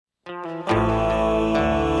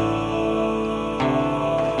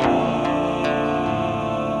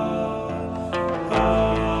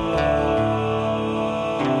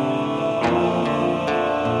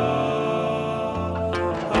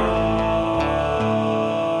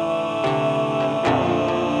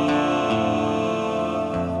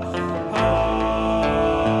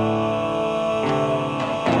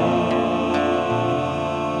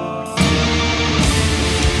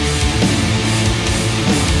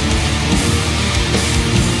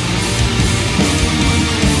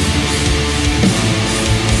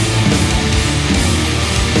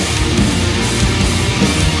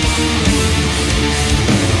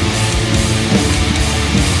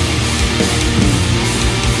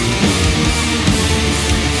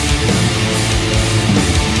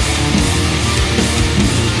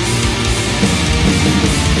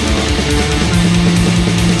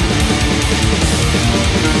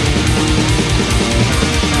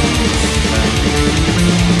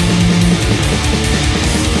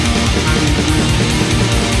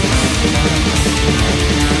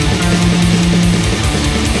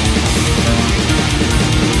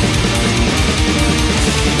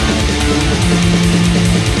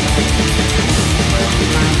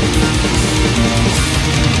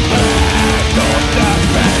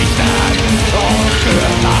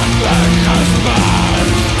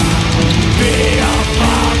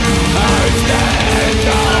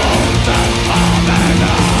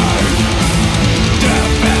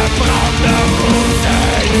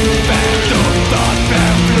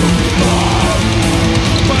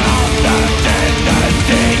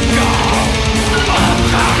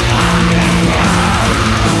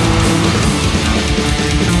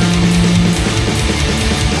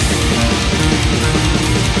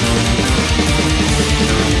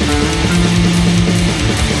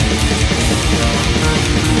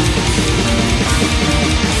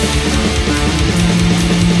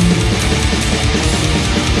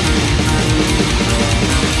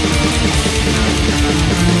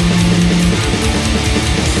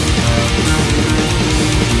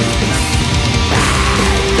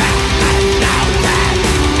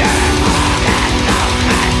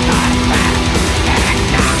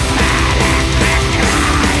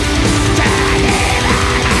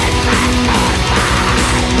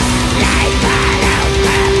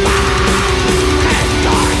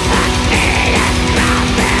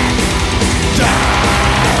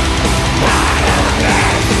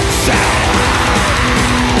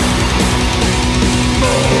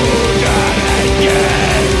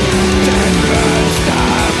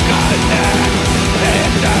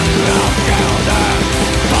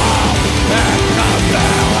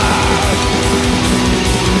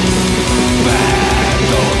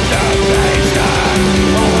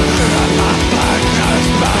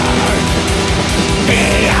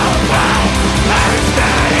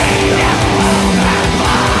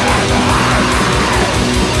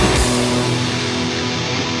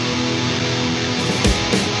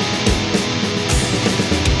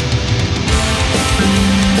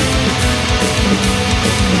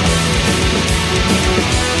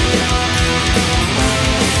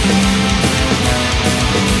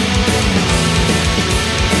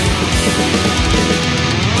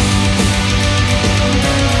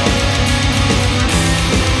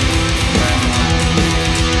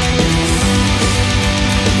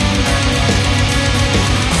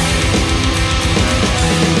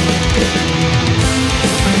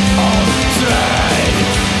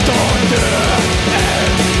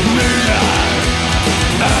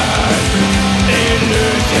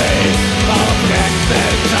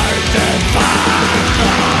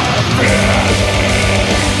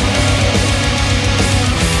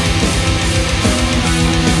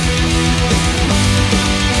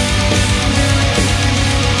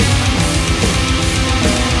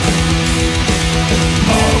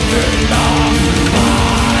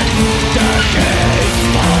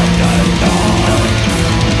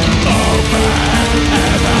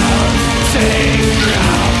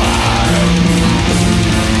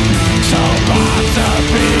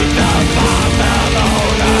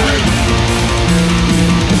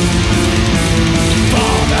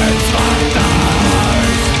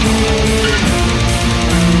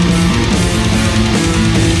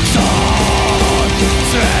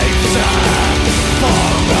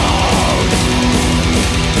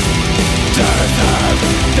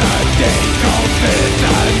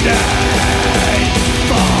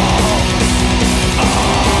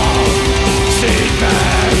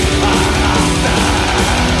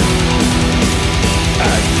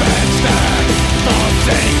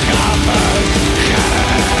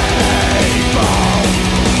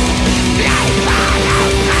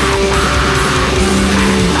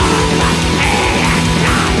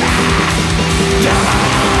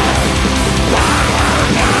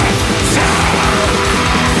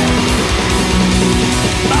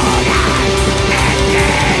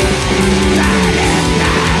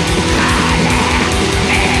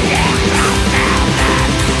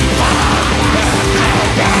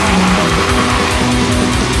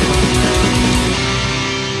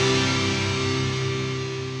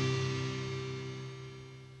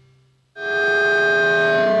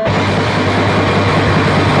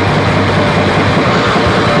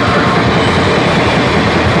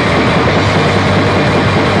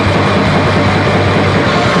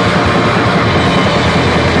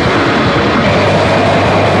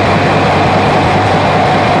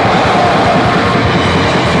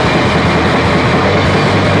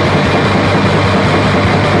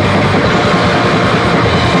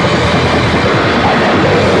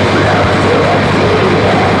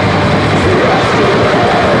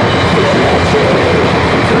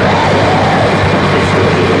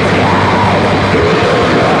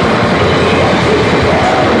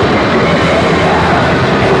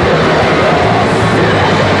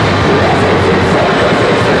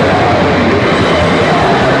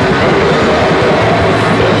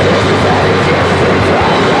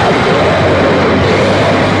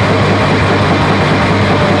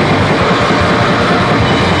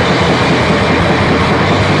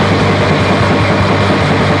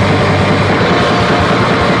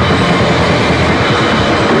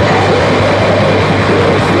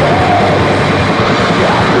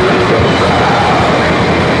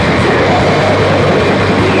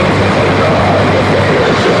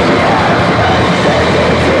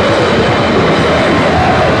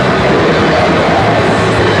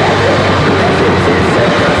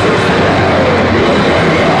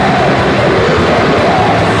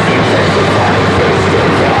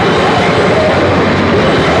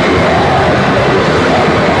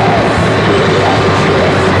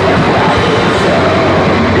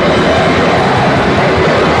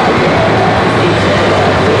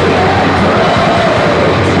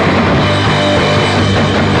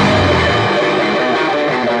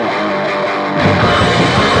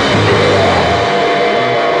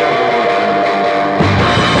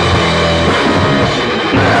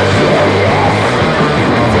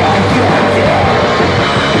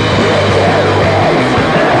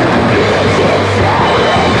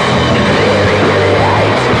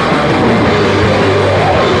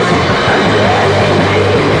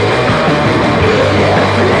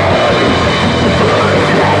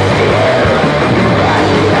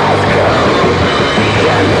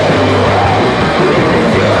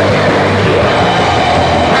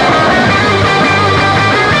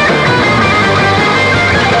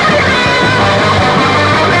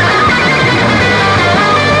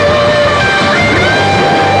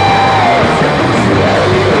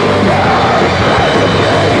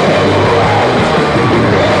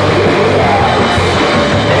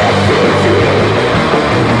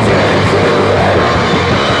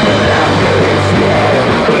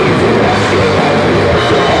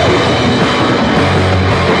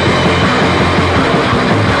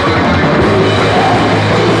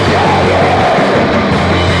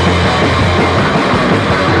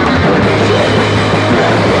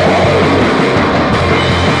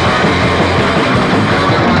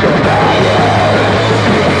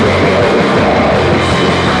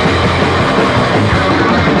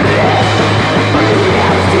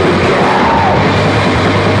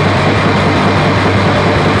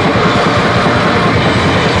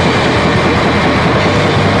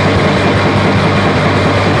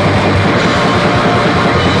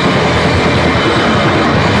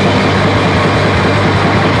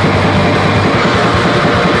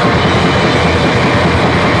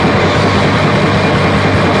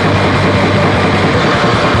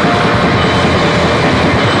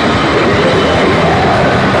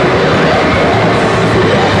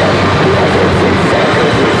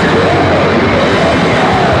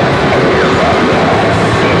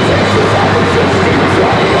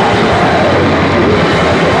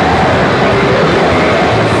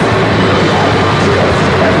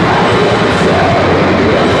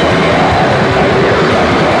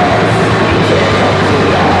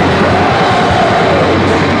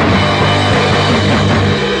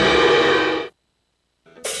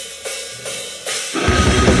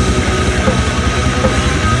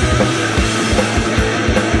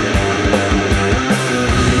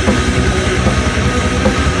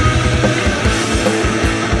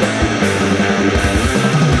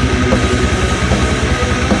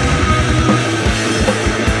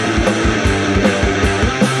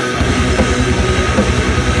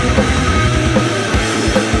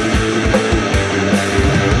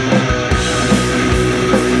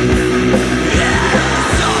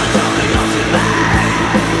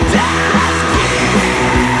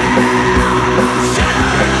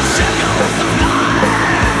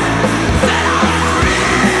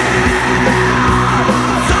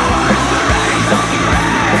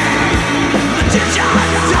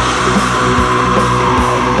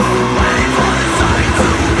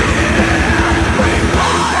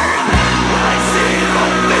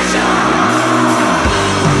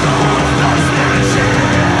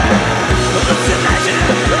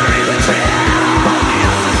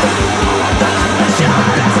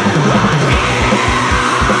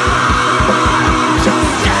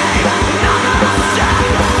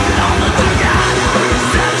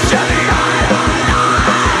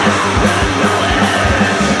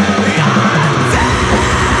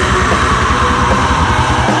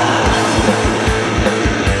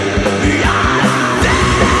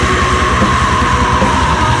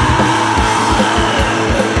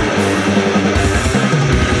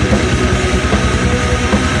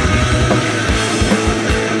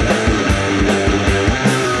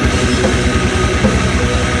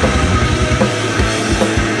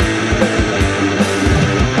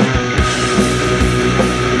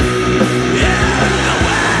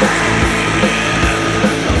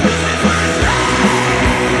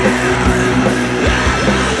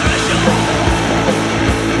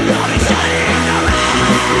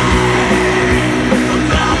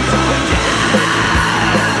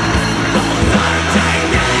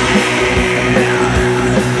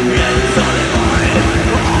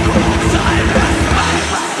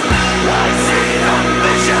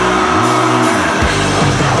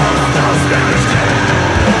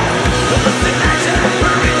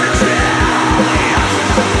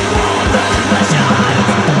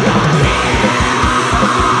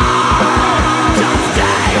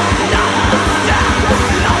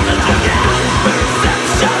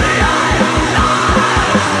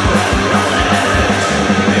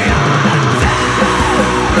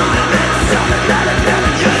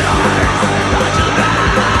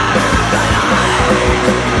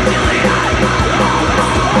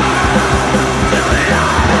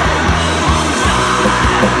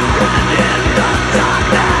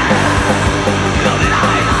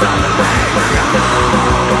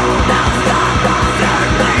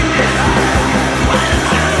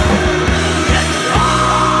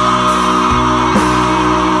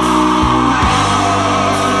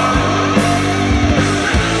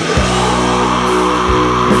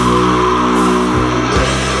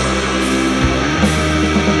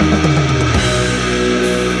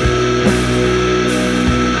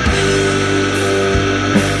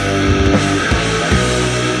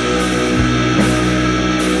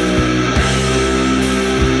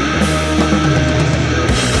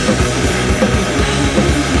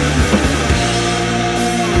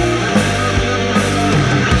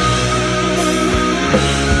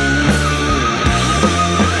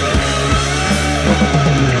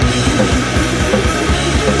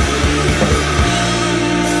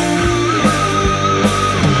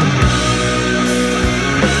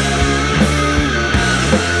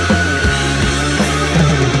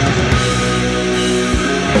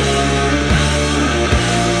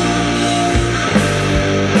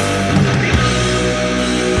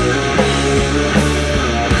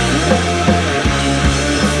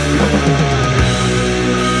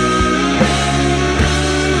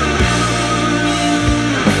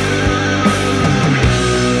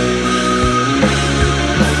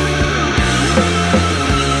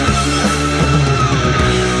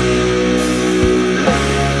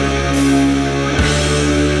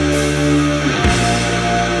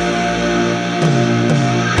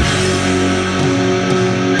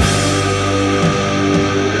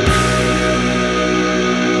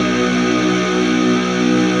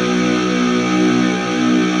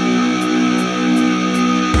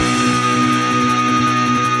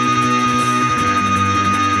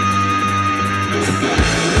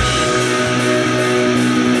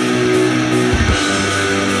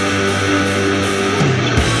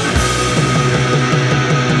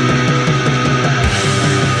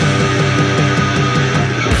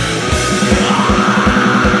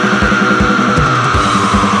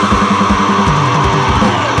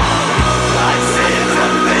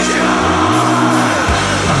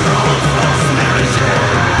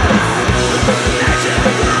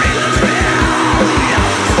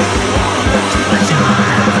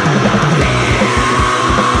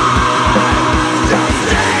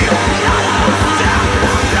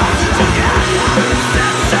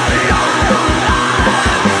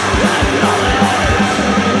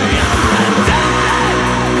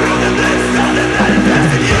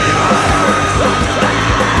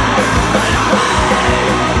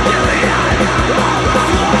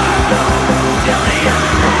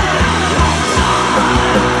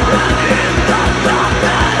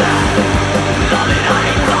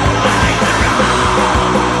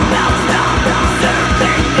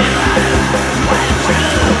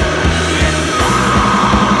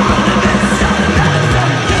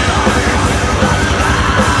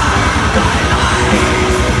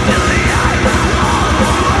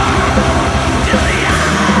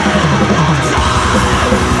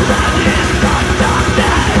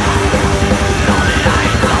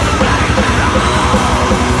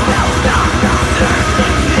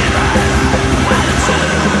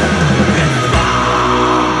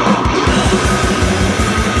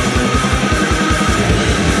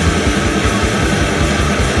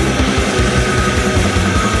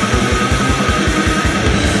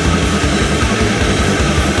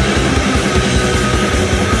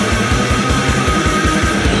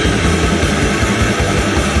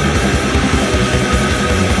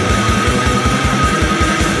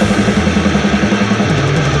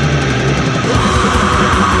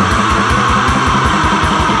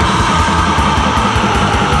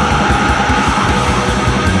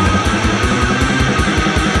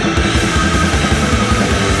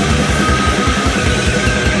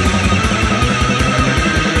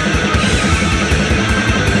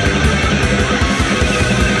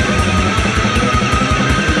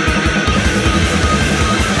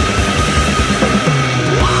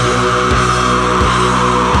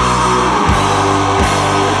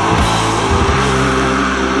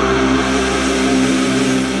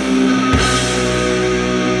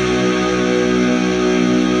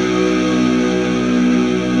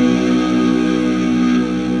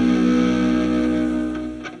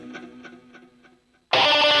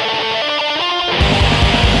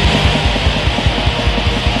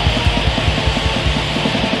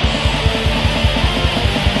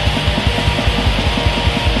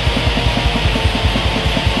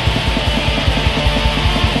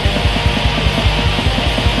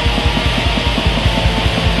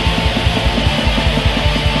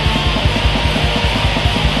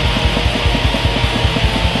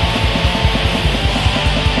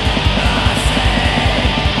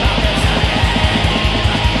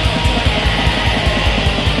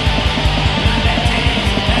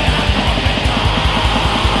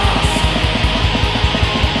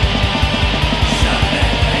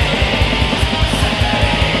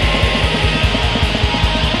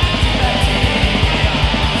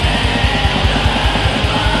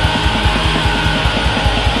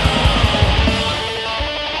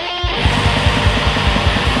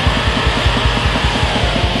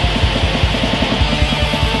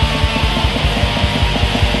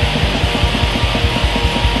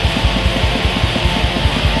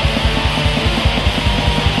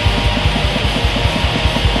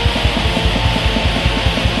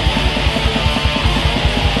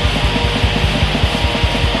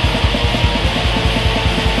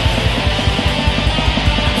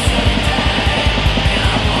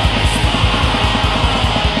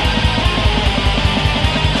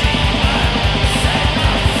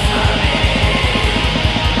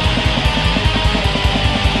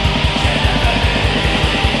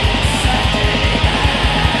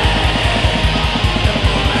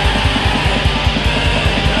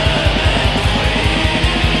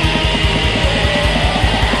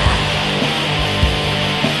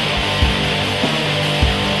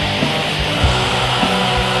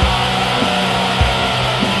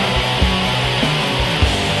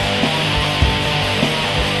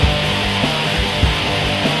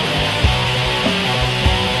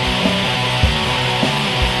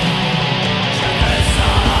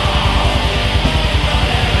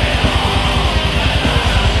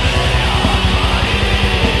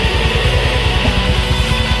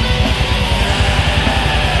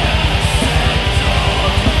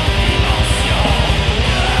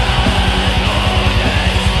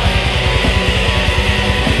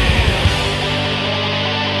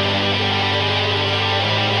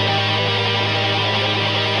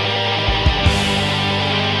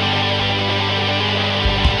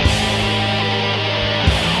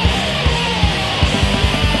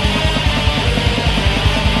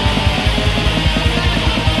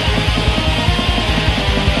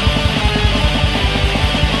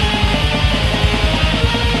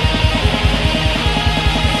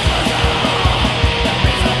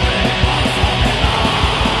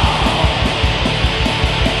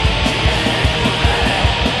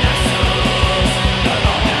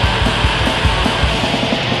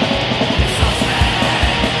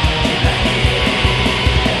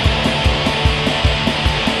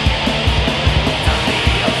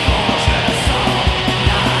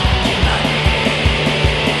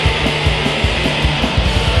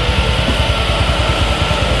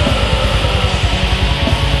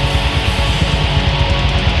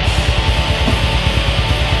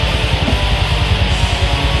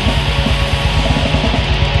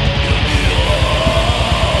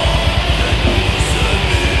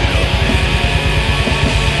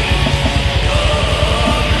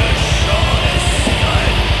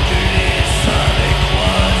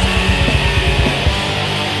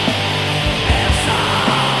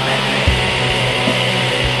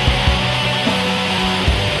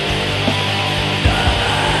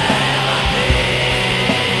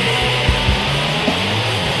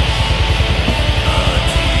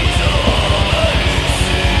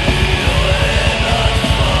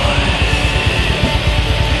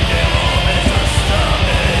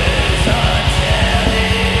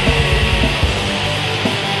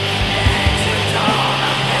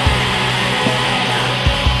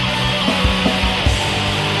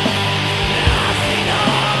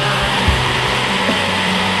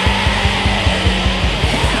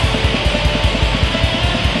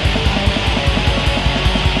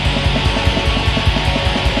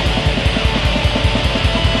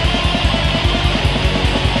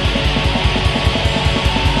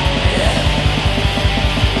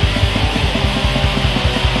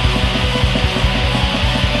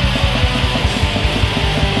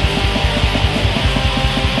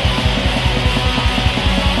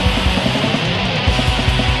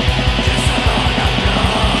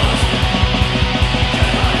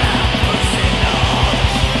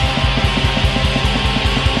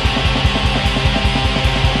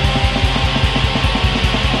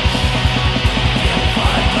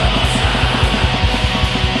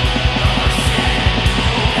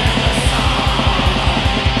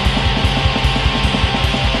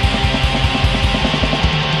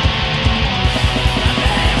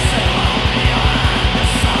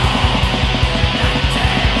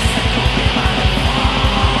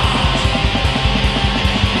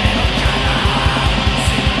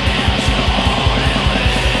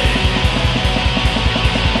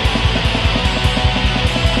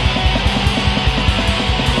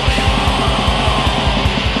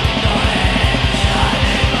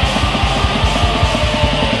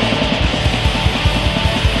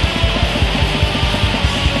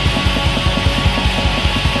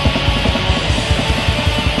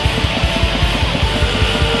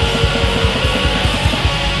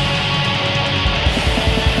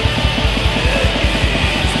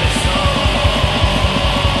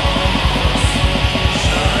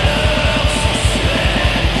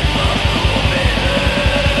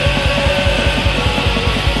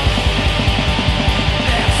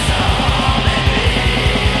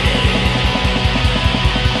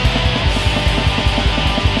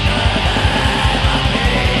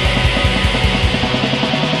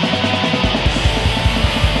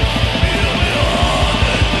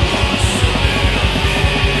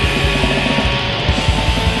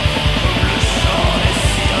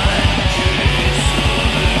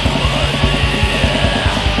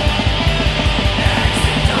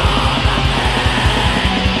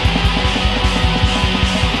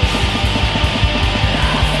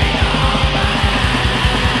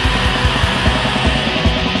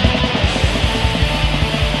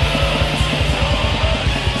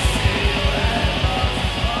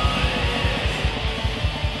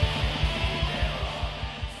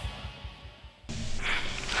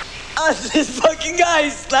This fucking guy, he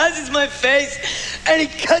slashes my face and he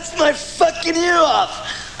cuts my fucking ear off.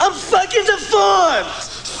 I'm fucking deformed.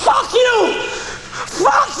 Fuck you!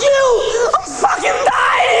 Fuck you! I'm fucking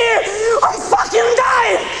dying here! I'm fucking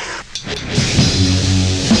dying!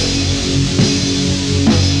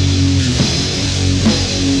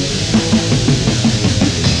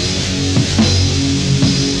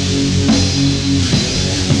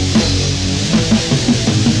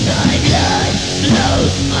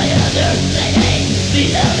 My other name,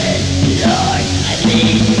 beloved Lord, I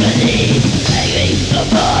bleed beneath, hanging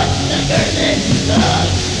upon the curtain of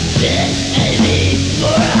this enemy,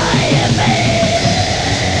 for I am failed.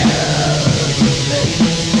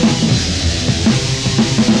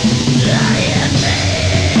 I am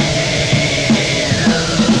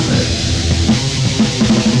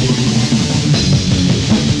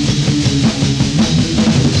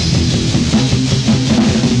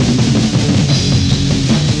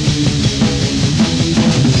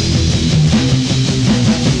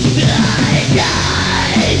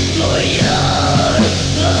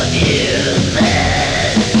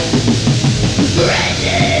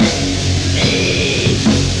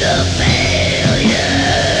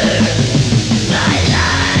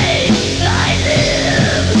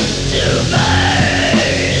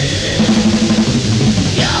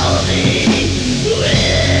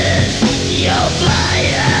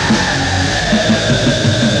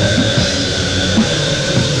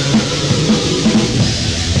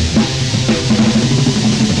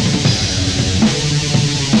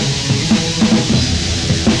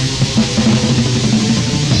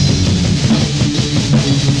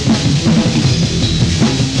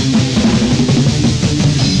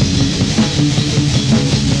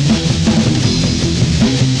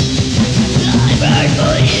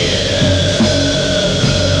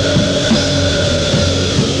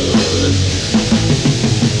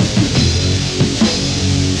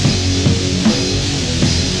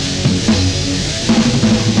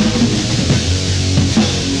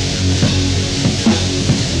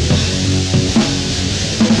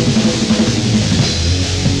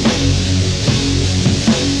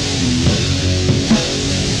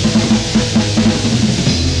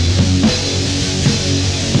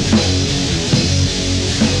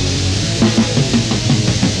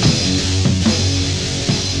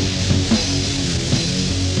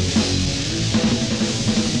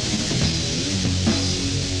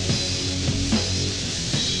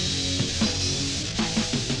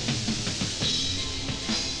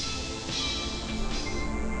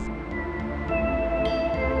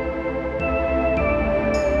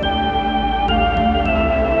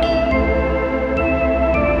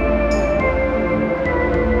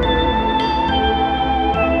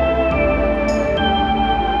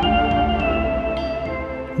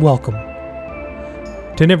Welcome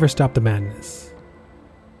to Never Stop the Madness.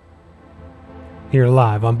 Here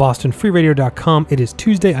live on BostonFreeRadio.com. It is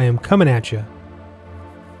Tuesday. I am coming at you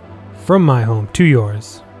from my home to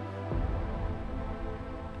yours.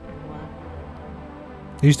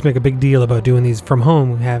 I used to make a big deal about doing these from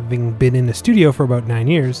home, having been in the studio for about 9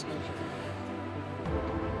 years.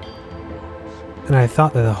 And I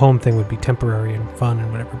thought that the home thing would be temporary and fun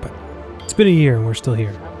and whatever, but it's been a year and we're still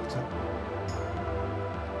here.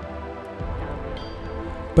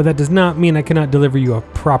 But that does not mean I cannot deliver you a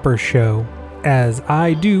proper show, as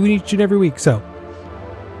I do each and every week. So,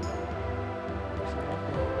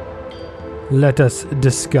 let us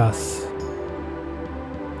discuss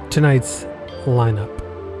tonight's lineup.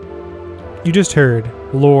 You just heard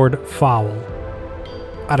Lord Fowl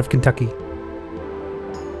out of Kentucky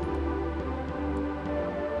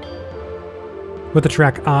with the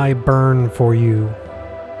track I Burn For You.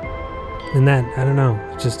 And that, I don't know,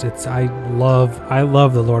 I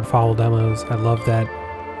love the Lord Fowl demos. I love that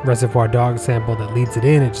Reservoir Dogs sample that leads it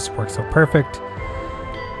in. It just works so perfect.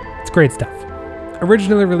 It's great stuff.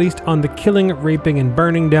 Originally released on the Killing, Raping, and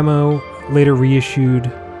Burning demo, later reissued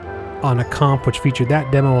on a comp which featured that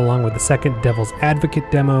demo along with the second Devil's Advocate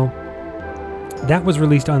demo. That was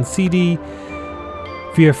released on CD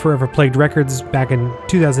via Forever Plagued Records back in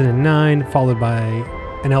 2009, followed by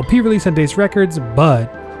an LP release on Dace Records,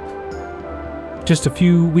 but just a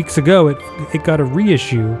few weeks ago, it got a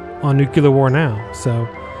reissue on Nuclear War Now. So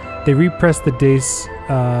they repressed the Dace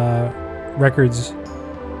Records.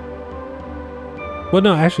 Well,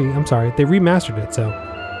 no, actually, I'm sorry. They remastered it.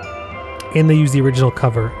 And they used the original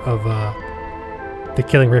cover of the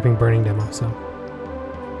Killing, Raping, Burning demo. So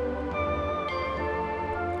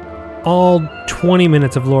all 20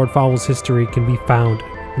 minutes of Lord Fowl's history can be found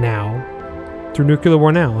now through Nuclear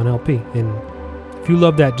War Now on LP. And if you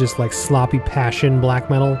love that just like sloppy passion black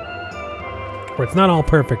metal, where it's not all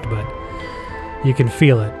perfect, but you can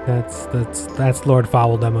feel it. That's Lord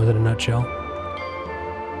Fowl Demos in a nutshell.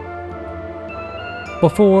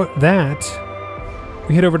 Before that,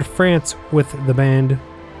 we head over to France with the band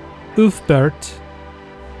Uthbert,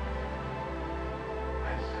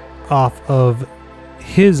 off of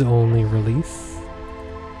his only release,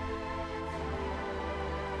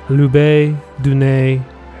 L'Ube d'une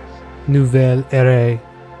Nouvelle Ère.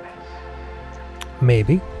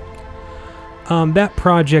 Maybe. That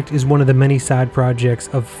project is one of the many side projects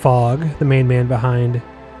of Fog, the main man behind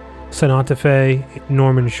Sonata Fe,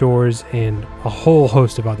 Norman Shores, and a whole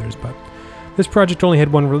host of others. But this project only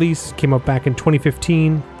had one release, came out back in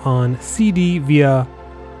 2015 on CD via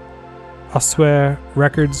Assuer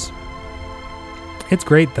Records. It's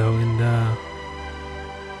great though, and I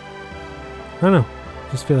don't know,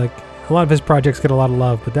 just feel like a lot of his projects get a lot of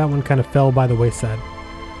love, but that one kind of fell by the wayside.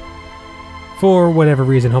 For whatever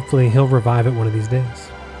reason, hopefully he'll revive it one of these days.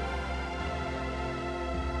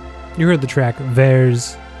 You heard the track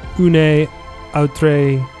Vers une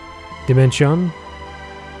autre dimension.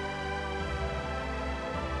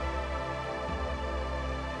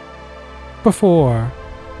 Before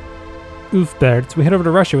Uthbert, we head over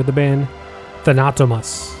to Russia with the band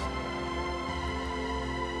Thanatomos.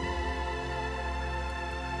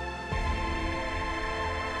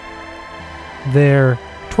 Their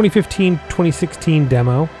 2015-2016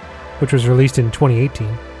 demo, which was released in 2018,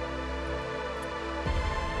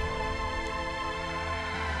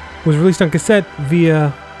 was released on cassette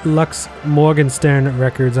via Lux Morgenstern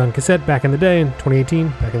Records on cassette back in the day, in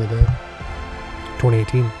 2018.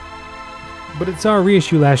 2018. But it saw a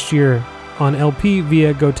reissue last year on LP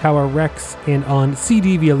via Gotawa Rex and on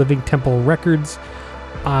CD via Living Temple Records.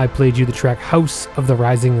 I played you the track House of the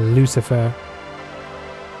Rising Lucifer.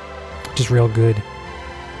 Just real good.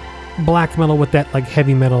 Black metal with that like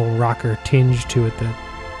heavy metal rocker tinge to it that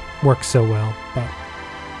works so well. But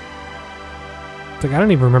it's like I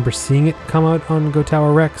don't even remember seeing it come out on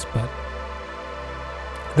Gotawa Rex, but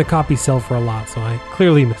the copies sell for a lot, so I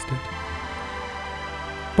clearly missed it.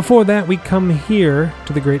 Before that, we come here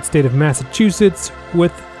to the great state of Massachusetts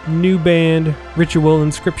with new band Ritual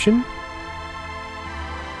Inscription.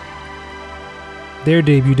 Their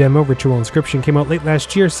debut demo, Ritual Inscription, came out late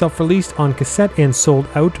last year, self-released on cassette and sold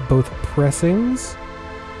out both pressings.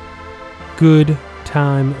 Good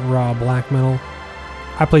time raw black metal.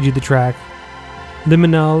 I played you the track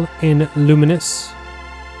Liminal and Luminous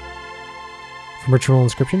from Ritual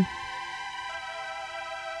Inscription.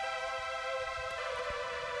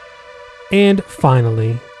 And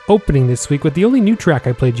finally, opening this week with the only new track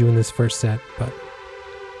I played you in this first set, but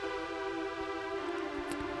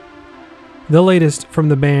the latest from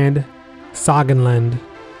the band Sagenland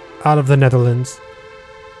out of the Netherlands.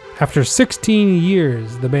 After 16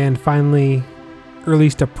 years, the band finally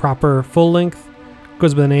released a proper full length.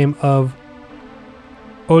 Goes by the name of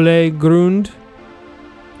Ole Grund.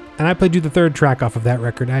 And I played you the third track off of that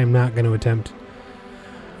record. I am not going to attempt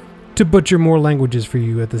to butcher more languages for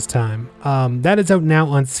you at this time. That is out now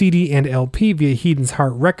on CD and LP via Heathen's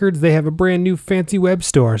Heart Records. They have a brand new fancy web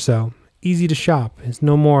store, so easy to shop. There's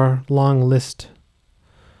no more long list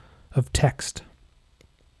of text.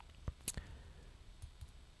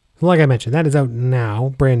 Like I mentioned, that is out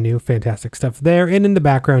now. Brand new, fantastic stuff there. And in the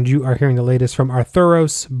background, you are hearing the latest from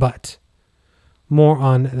Arthuros, but more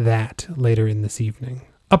on that later in this evening.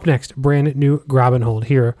 Up next, brand new Grabenhold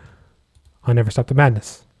here on Never Stop the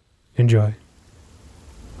Madness. Enjoy.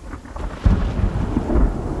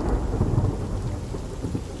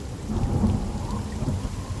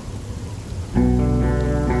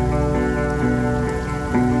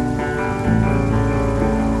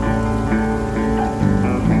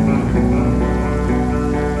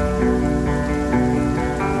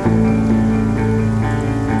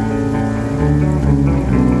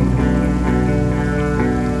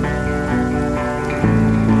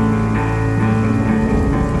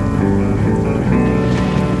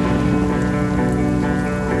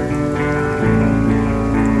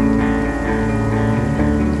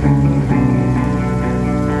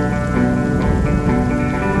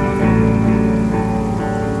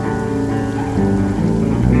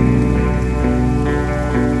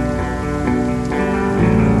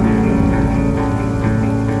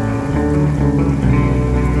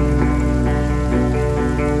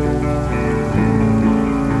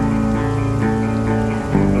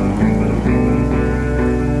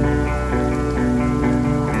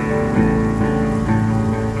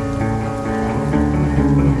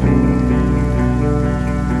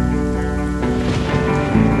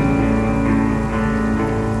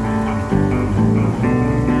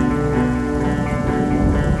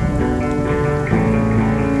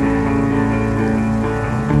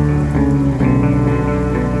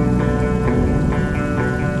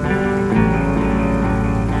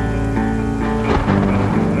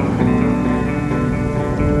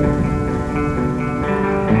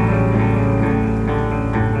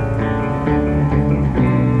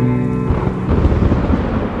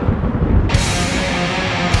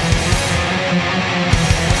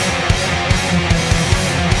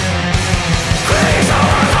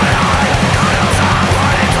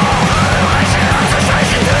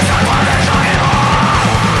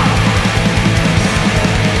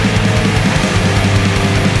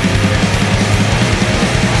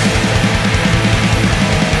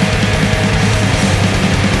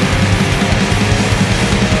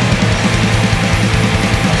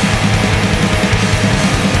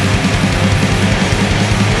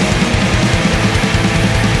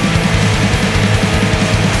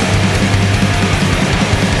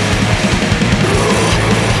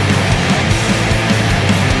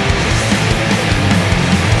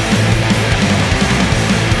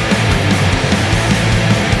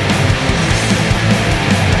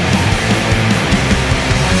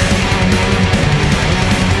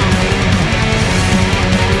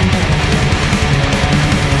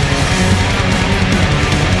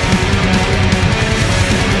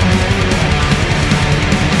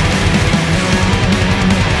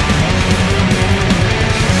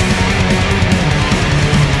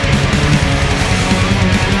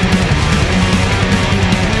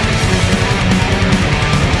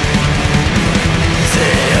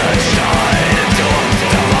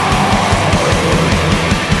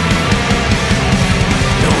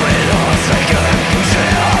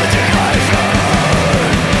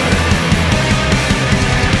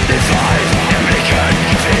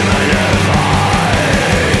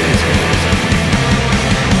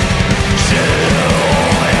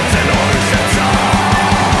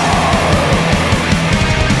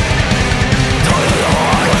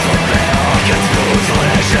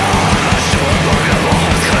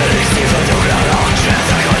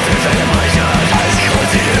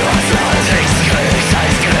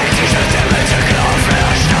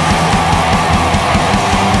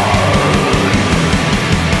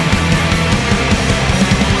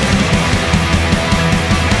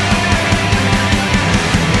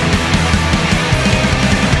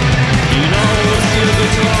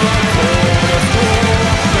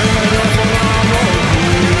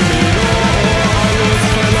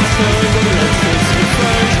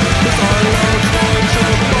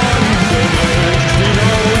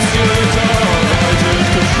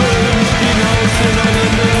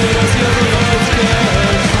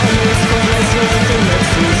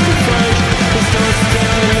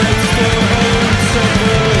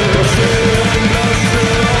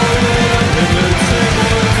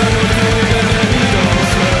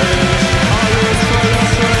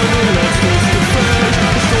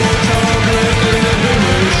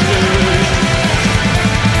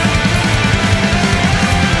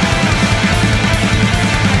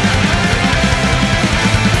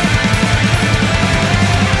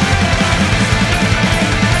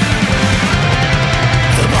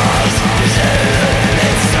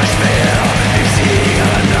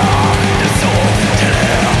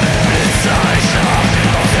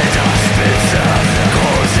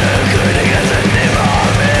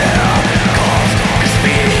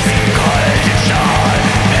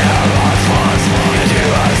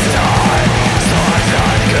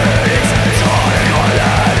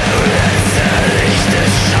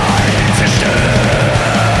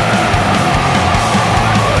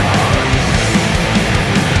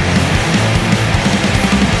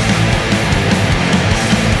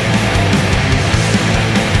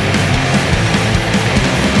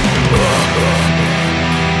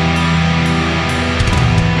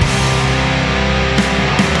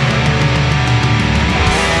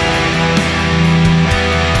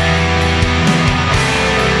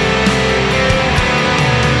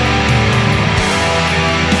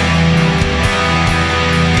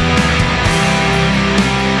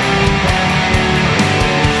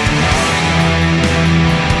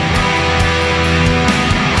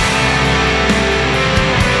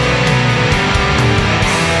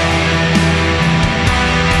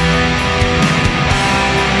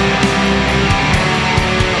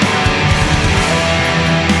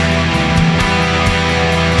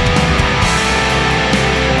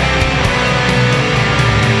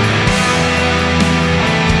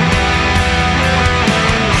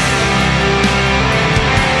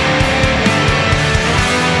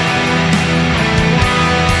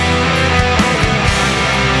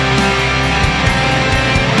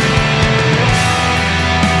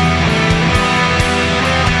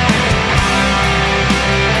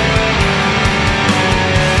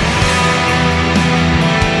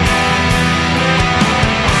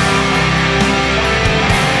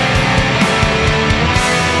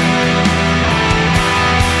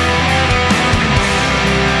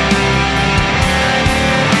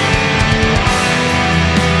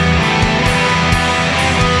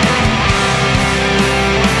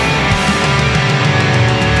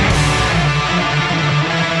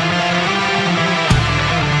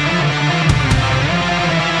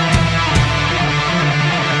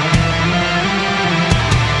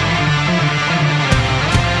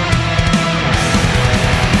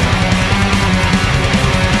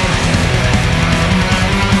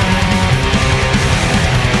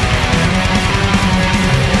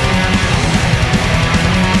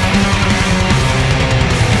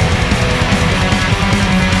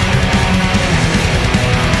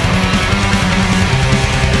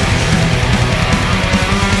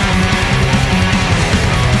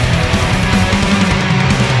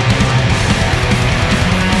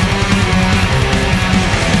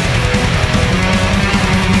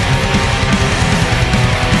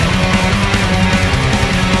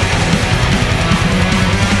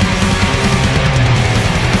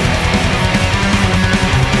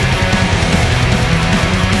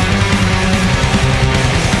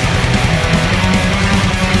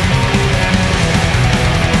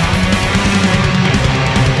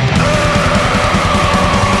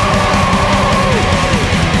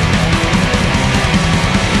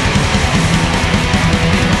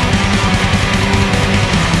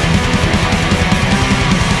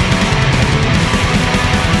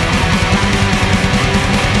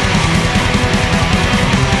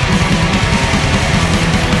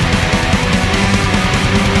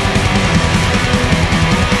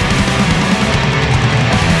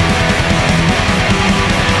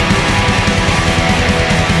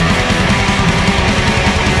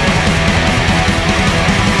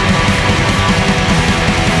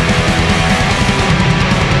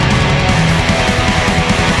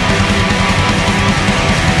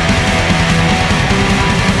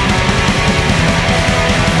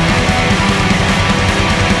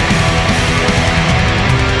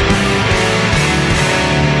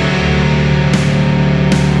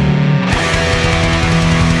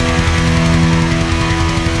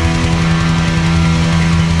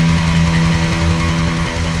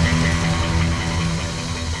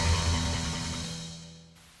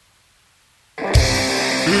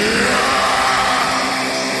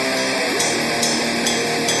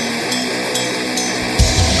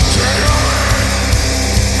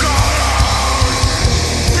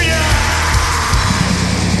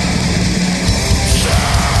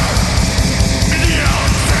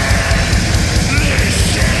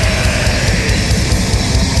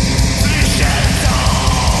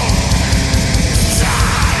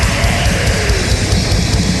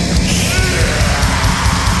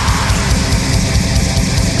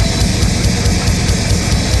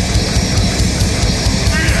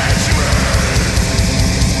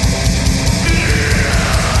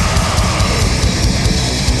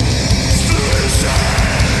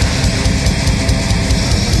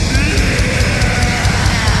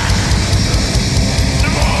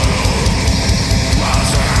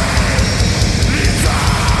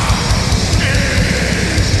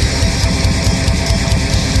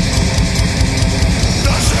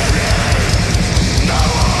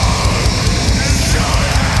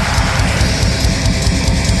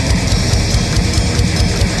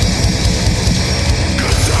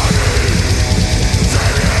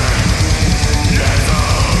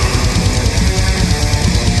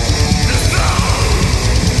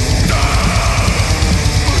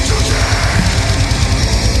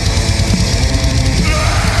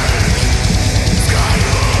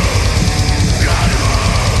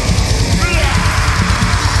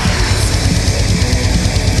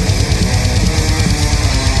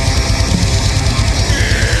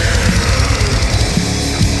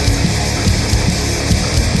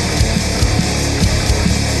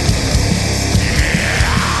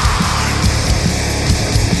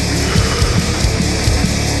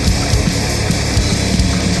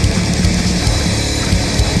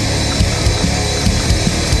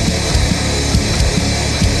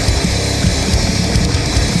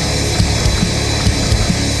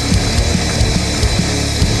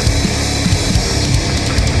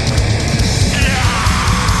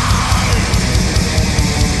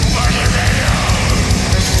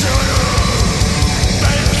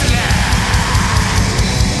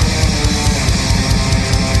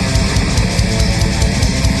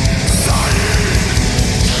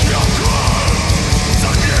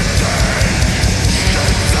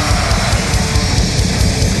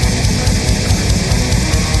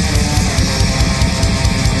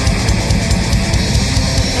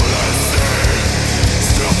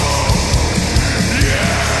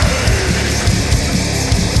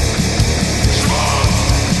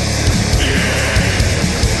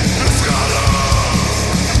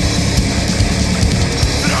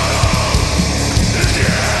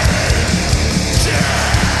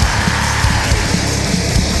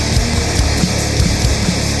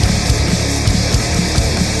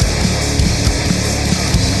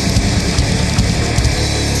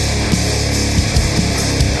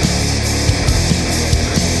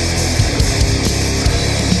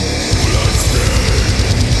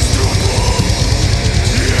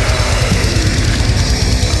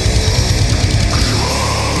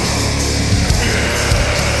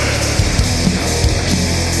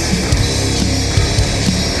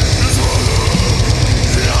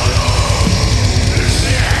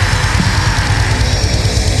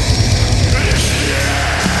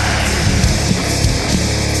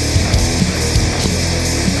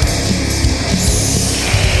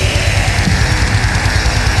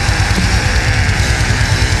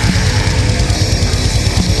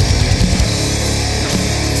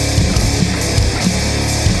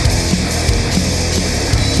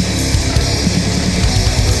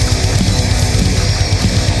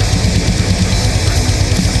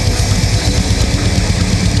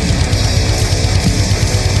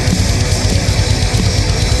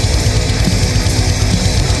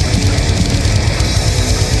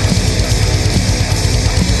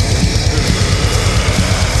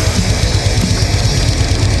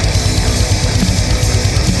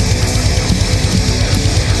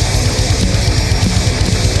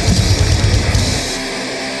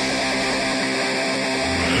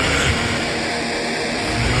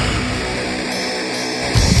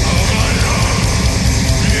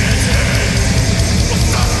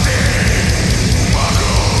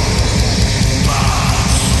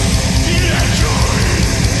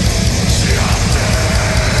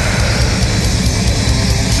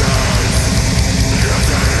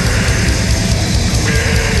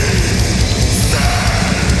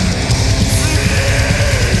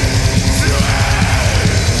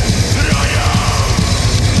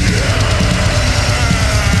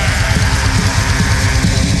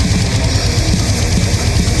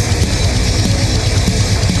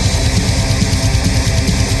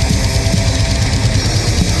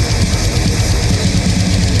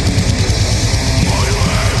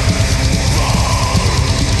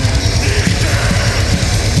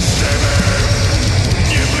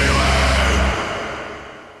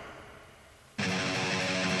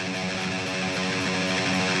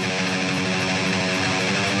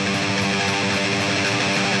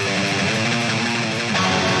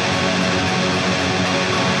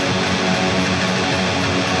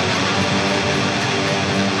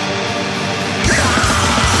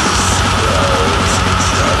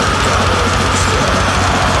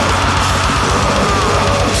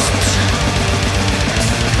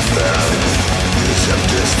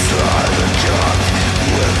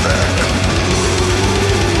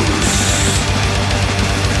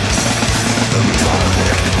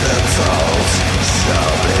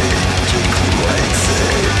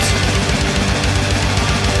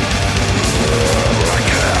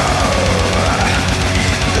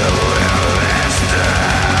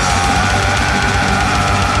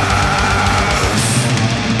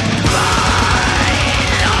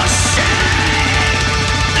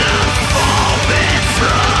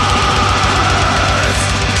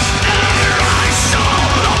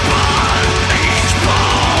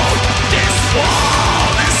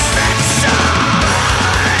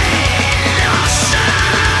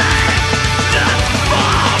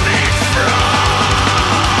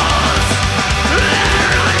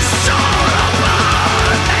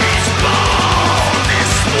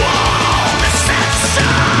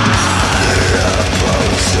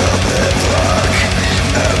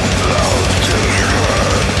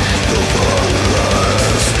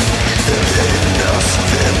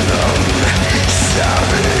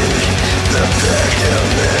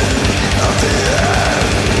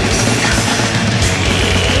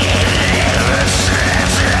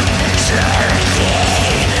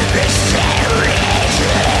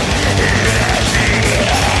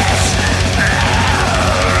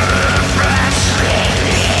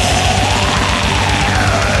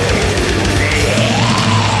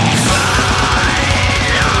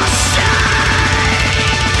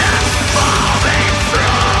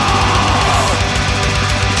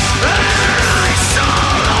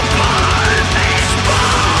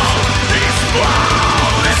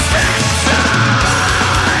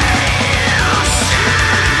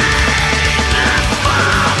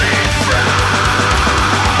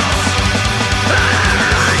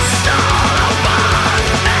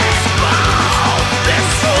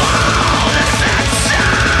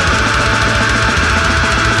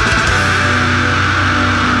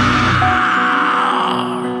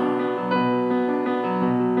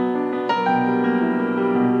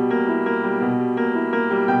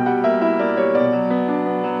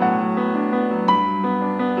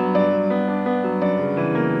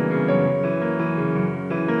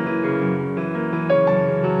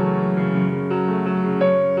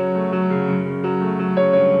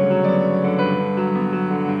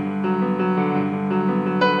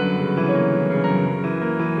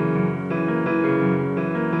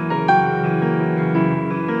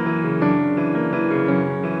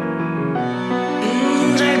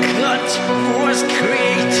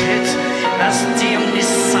 esteem is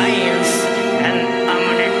science and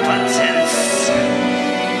omnipotence.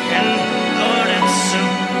 In order to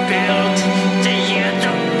build the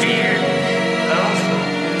utopia of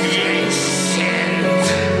ancient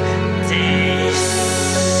days.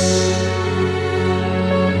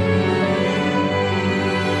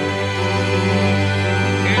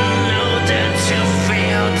 In order to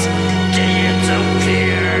build the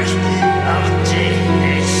utopia of the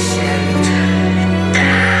ancient.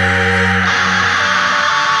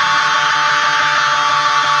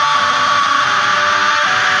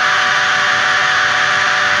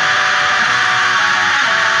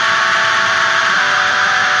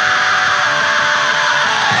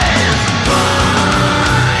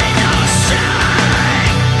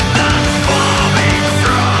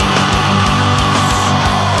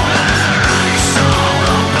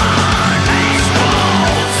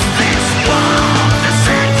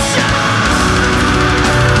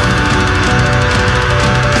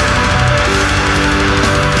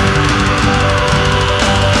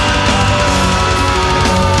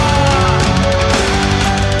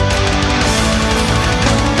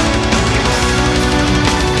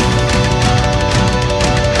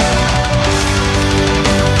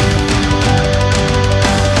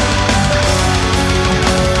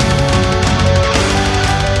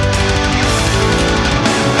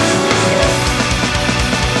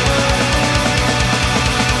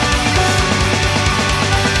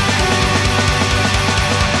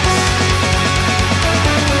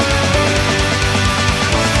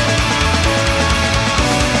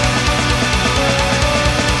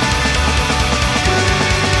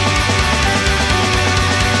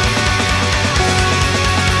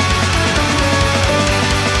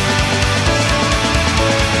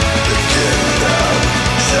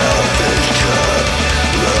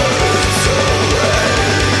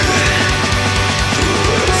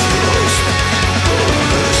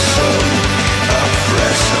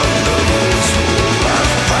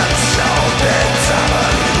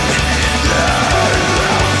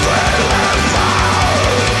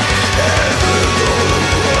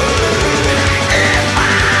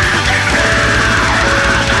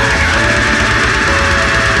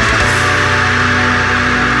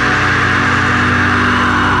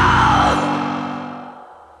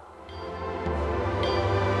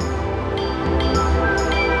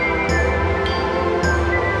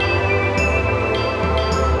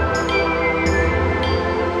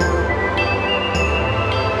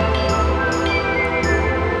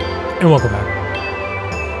 And welcome back.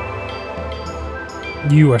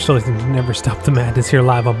 You are still listening to Never Stop the Madness here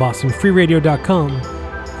live on BostonFreeRadio.com.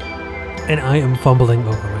 And I am fumbling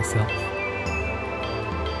over myself.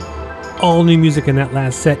 All new music in that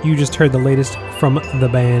last set. You just heard the latest from the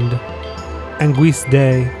band Anguisse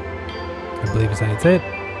Day, I believe is how you say it,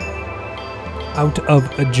 out of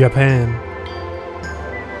Japan.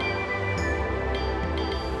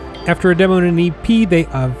 After a demo and an EP, they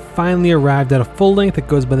have finally arrived at a full length that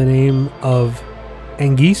goes by the name of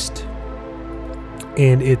Anguisse,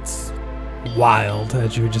 and it's wild,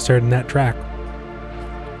 as you just heard in that track.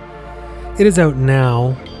 It is out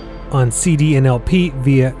now on CD and LP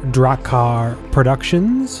via Drakkar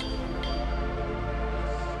Productions,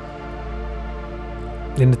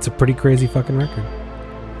 and it's a pretty crazy fucking record.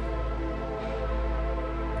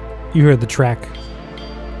 You heard the track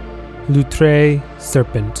L'Outre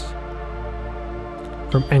Serpent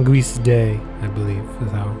from Anguisse Day, I believe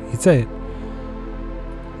is how you'd say it.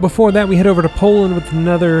 Before that, we head over to Poland with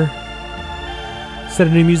another set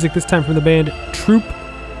of new music, this time from the band Trup,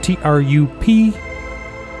 T-R-U-P.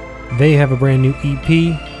 They have a brand new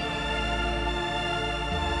EP,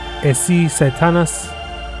 Esi Satanas.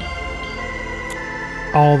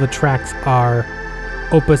 All the tracks are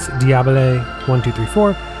Opus Diabole 1, 2, 3,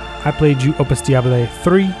 4. I played you Opus Diabole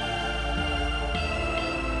 3.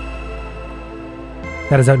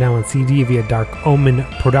 That is out now on CD via Dark Omen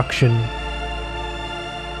Production.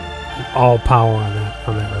 All power on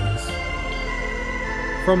that release.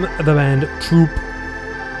 From the band Trup.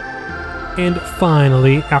 And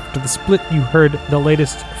finally, after the split, you heard the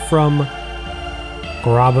latest from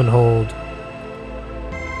Grabenhold.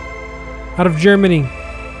 Out of Germany.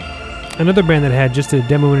 Another band that had just a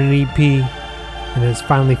demo and an EP and has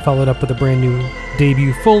finally followed up with a brand new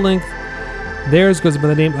debut full length. Theirs goes by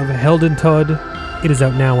the name of Heldentod. It is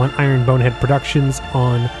out now on Iron Bonehead Productions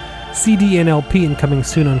on CD and LP and coming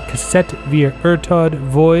soon on cassette via Urtod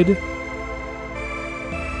Void.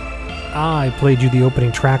 I played you the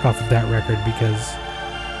opening track off of that record because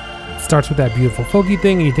it starts with that beautiful folky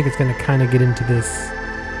thing and you think it's going to kind of get into this.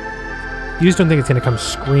 You just don't think it's going to come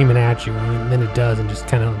screaming at you, and then it does and just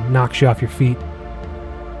kind of knocks you off your feet.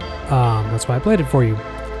 That's why I played it for you.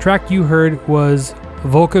 The track you heard was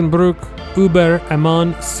Wolkenbruch über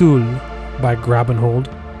Amon Sul by Grabenhold.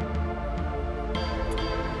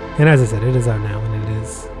 And as I said, it is out now, and it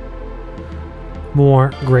is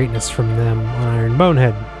more greatness from them on Iron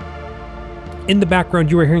Bonehead. In the background,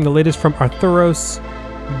 you are hearing the latest from Arthuros.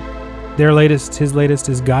 His latest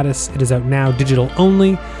is Goddess. It is out now, digital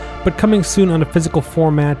only, but coming soon on a physical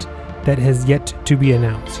format that has yet to be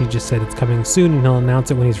announced. He just said it's coming soon, and he'll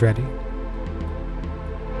announce it when he's ready.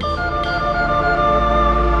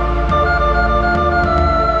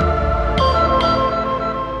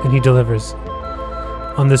 And he delivers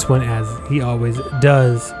on this one as he always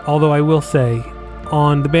does. Although I will say,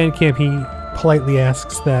 on the Bandcamp, he politely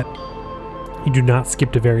asks that you do not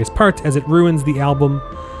skip to various parts, as it ruins the album,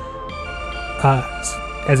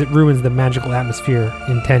 as it ruins the magical atmosphere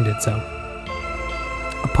intended. So,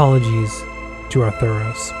 apologies to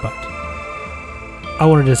Arthuros, but I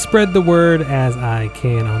wanted to spread the word as I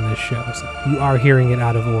can on this show. So you are hearing it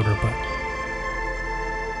out of order, but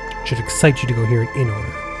it should excite you to go hear it in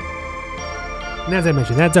order. And as I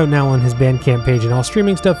mentioned, that's out now on his Bandcamp page and all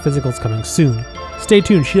streaming stuff. Physical's coming soon. Stay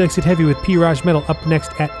tuned. She Likes It Heavy with P. Raj Metal up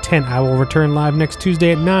next at 10. I will return live next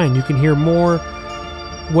Tuesday at 9. You can hear more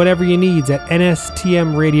whatever you need at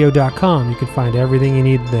nstmradio.com. You can find everything you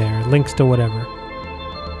need there. Links to whatever.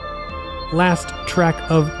 Last track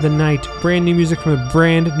of the night. Brand new music from a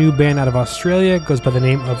brand new band out of Australia. It goes by the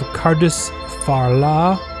name of Cardus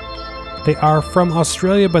Farla. They are from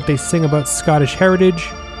Australia, but they sing about Scottish heritage.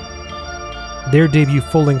 Their debut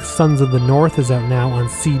full-length Sons of the North is out now on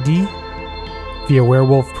CD via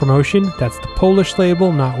Werewolf Promotion. That's the Polish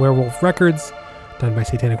label, not Werewolf Records, done by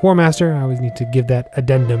Satanic War Master. I always need to give that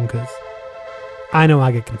addendum because I know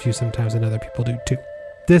I get confused sometimes and other people do too.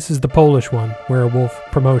 This is the Polish one, Werewolf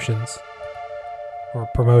Promotions. Or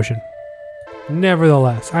Promotion.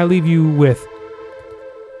 Nevertheless, I leave you with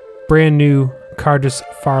brand new Cardus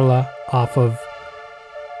Farla off of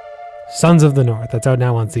Sons of the North. That's out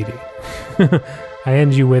now on CD. I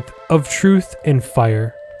end you with Of Truth and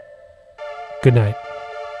Fire. Good night.